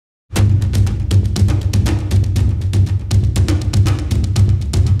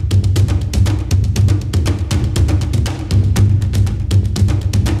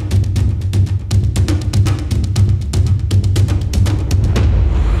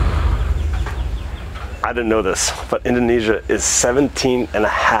I didn't know this, but Indonesia is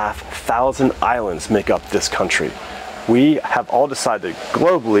 17,500 islands make up this country. We have all decided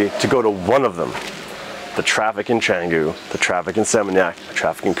globally to go to one of them. The traffic in Canggu, the traffic in Seminyak, the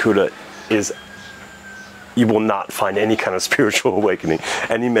traffic in Kuta is, you will not find any kind of spiritual awakening.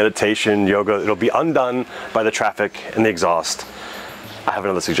 Any meditation, yoga, it'll be undone by the traffic and the exhaust. I have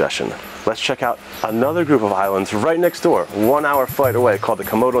another suggestion. Let's check out another group of islands right next door, 1 hour flight away, called the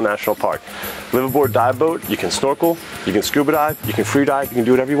Komodo National Park. Live aboard dive boat, you can snorkel, you can scuba dive, you can free dive, you can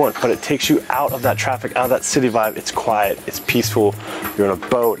do whatever you want, but it takes you out of that traffic, out of that city vibe. It's quiet, it's peaceful, you're on a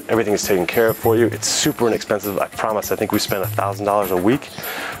boat, everything is taken care of for you. It's super inexpensive, I promise. I think we spend $1,000 a week,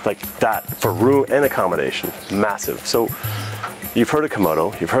 like that, for room and accommodation. Massive. So you've heard of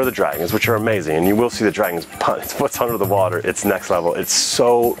Komodo, you've heard of the dragons, which are amazing, and you will see the dragons punch what's under the water. It's next level. It's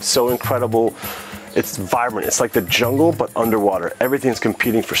so incredible. It's vibrant. It's like the jungle, but underwater. Everything's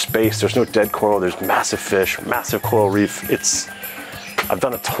competing for space. There's no dead coral. There's massive fish, massive coral reef. I've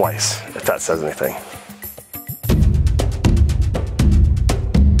done it twice, if that says anything.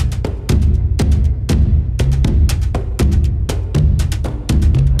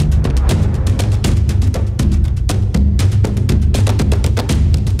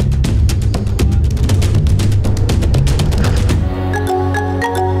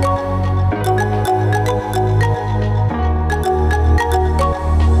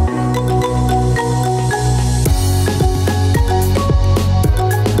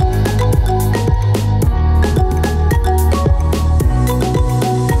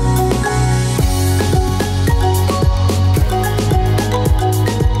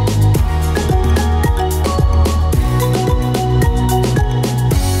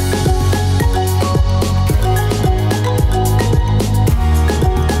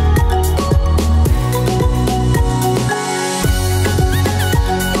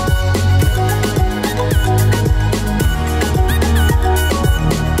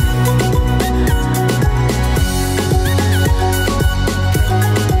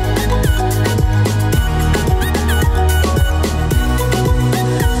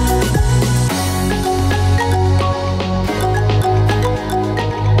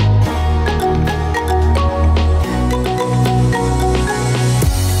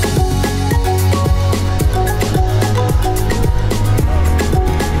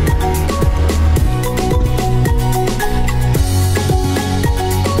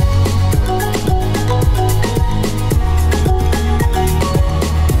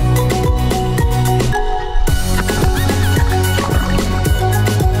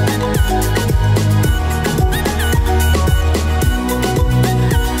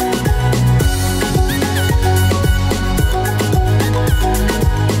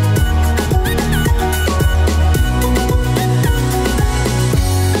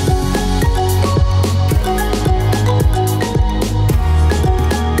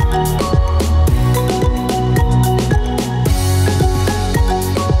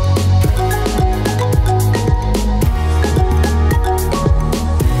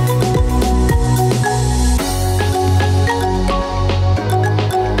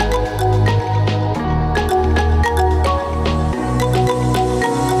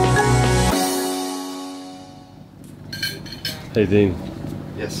 Hey Dean.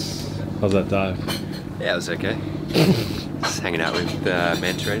 Yes. How's that dive? Yeah, it was okay. Just hanging out with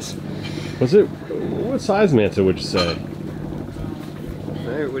manta rays. Was it, what size manta would you say?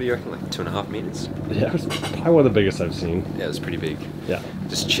 What do you reckon, like 2.5 meters? Yeah, it was probably one of the biggest I've seen. Yeah, it was pretty big. Yeah.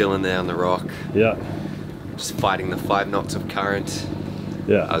 Just chilling there on the rock. Yeah. Just fighting the 5 knots of current.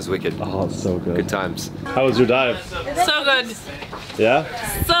 Yeah. That was wicked. Oh, it's so good. Good times. How was your dive? So good. Yeah?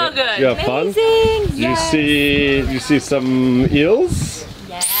 So good. You have fun? Amazing. Did you see some eels?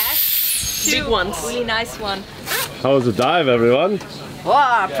 Yes. Big ones. Really nice one. How was the dive, everyone?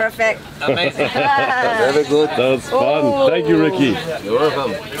 Wow, perfect. Amazing. Very good. That was fun. Oh. Thank you, Ricky. You're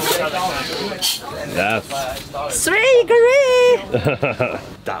welcome. Yes. 3 degree.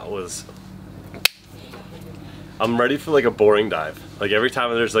 That was... I'm ready for like a boring dive. Like every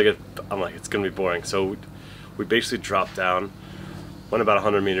time there's like I'm like, it's gonna be boring. So we basically dropped down, went about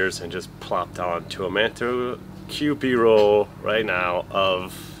 100 meters and just plopped down to a manta QP roll right now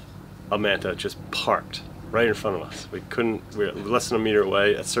of a manta just parked right in front of us. We were less than a meter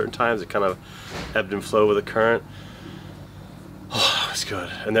away. At certain times it kind of ebbed and flowed with the current. Oh, it was good.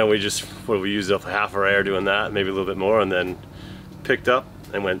 And then we used up half our air doing that, maybe a little bit more, and then picked up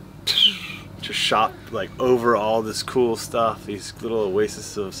and went, just shot like over all this cool stuff, these little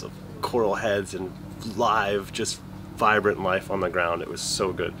oases of coral heads and live, just vibrant life on the ground. It was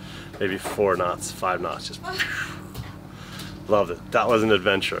so good. Maybe 4 knots, 5 knots, just loved it. That was an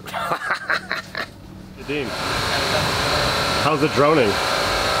adventure. Dean, how's the droning?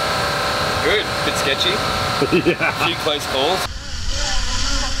 Good. Bit sketchy. Yeah. A few close calls.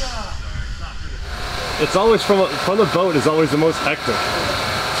 It's always from the boat is always the most hectic.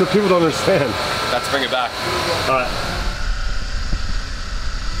 So people don't understand. Let's bring it back. All right.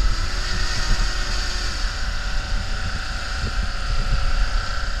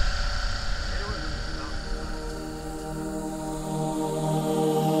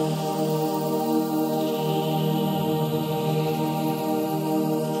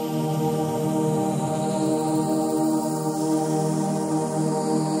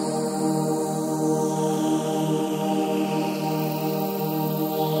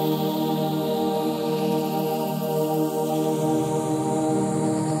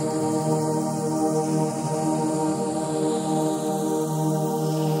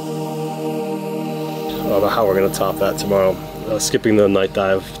 I don't know how we're gonna top that tomorrow. Skipping the night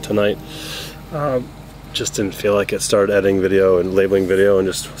dive tonight. Just didn't feel like it. Started editing video and labeling video and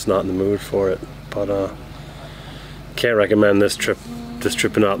just was not in the mood for it. But can't recommend this trip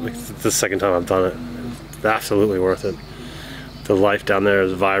enough. It's the second time I've done it. It's absolutely worth it. The life down there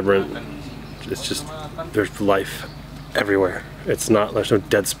is vibrant. It's just, there's life everywhere. It's not, there's no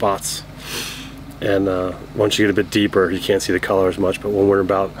dead spots. And once you get a bit deeper, you can't see the color as much. But when we're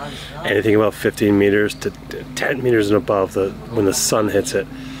about anything about 15 meters to 10 meters and above, when the sun hits it,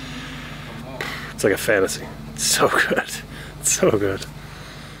 it's like a fantasy. It's so good. It's so good.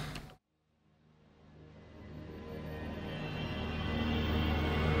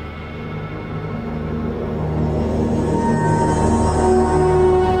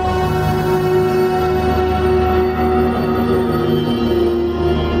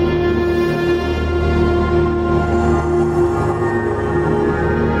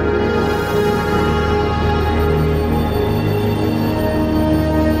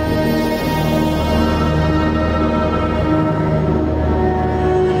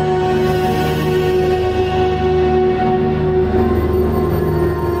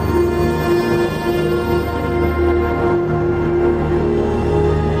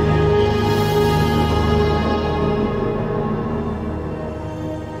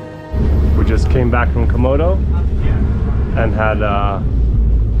 Came back from Komodo and had a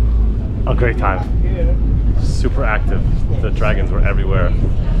great time. Super active. The dragons were everywhere.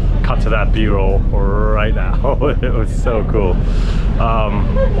 Cut to that B-roll right now. It was so cool.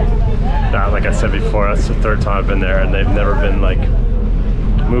 Like I said before, that's the third time I've been there, and they've never been like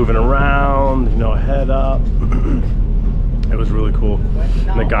moving around, you know, head up. It was really cool.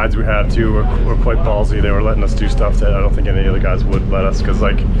 And the guides we had too were quite ballsy. They were letting us do stuff that I don't think any other guys would let us, because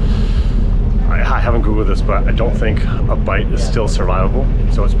like, I haven't Googled this, but I don't think a bite is still survivable.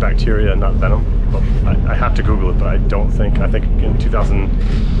 So it's bacteria, not venom. But I have to Google it, but I think in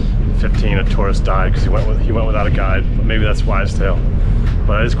 2015 a tourist died because he went without a guide. But maybe that's wives' tale.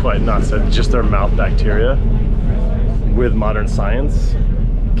 But it is quite nuts that just their mouth bacteria, with modern science,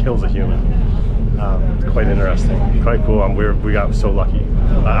 kills a human. It's quite interesting, quite cool. We got so lucky.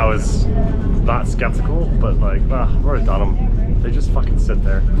 I was not skeptical, but like, I've already done them. They just fucking sit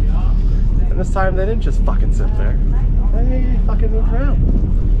there. And this time they didn't just fucking sit there. They fucking moved around.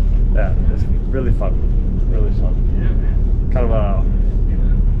 Yeah, it's really fun. Really fun. Kind of a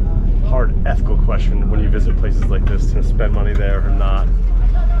hard ethical question when you visit places like this, to spend money there or not.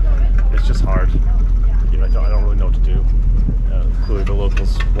 It's just hard. You know, I don't really know what to do. Clearly the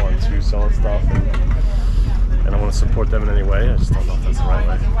locals want to sell us stuff, and I want to support them in any way. I just don't know if that's the right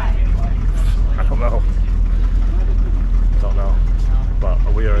way. I don't know. Don't know. But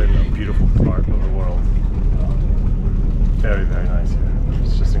we are in a beautiful part of the world. Very, very nice here.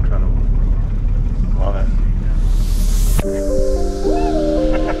 It's just incredible. Love it.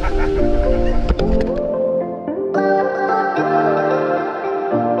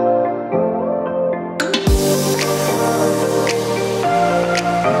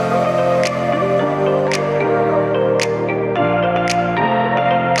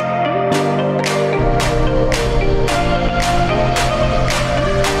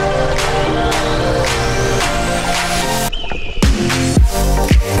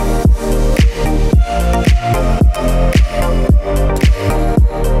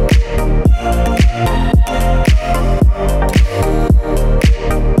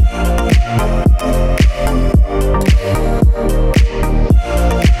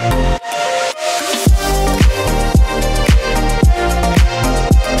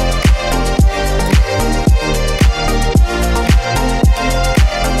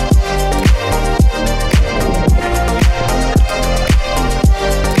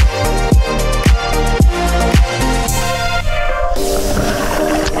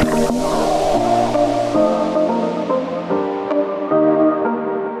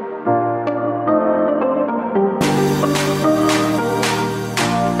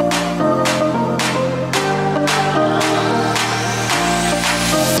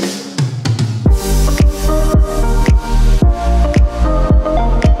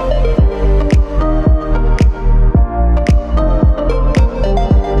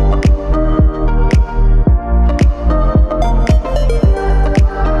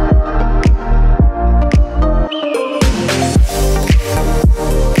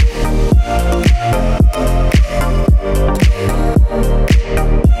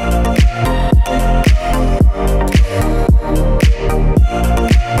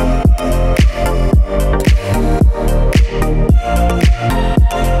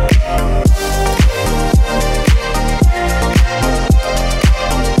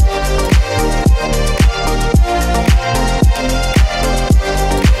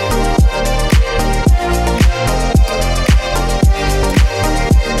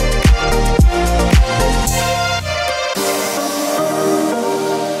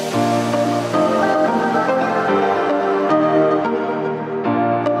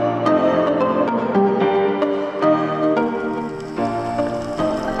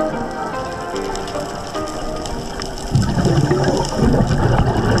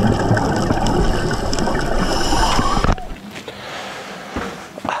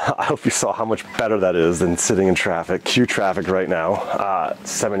 I hope you saw how much better that is than sitting in traffic, queue traffic right now.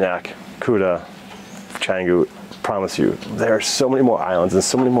 Seminyak, Kuta, Canggu, promise you, there are so many more islands and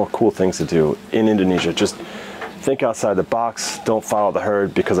so many more cool things to do in Indonesia. Just think outside the box, don't follow the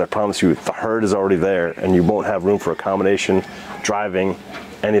herd, because I promise you, the herd is already there and you won't have room for accommodation, driving,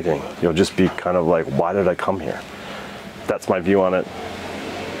 anything. You'll just be kind of like, why did I come here? That's my view on it.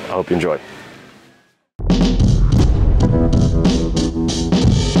 I hope you enjoy.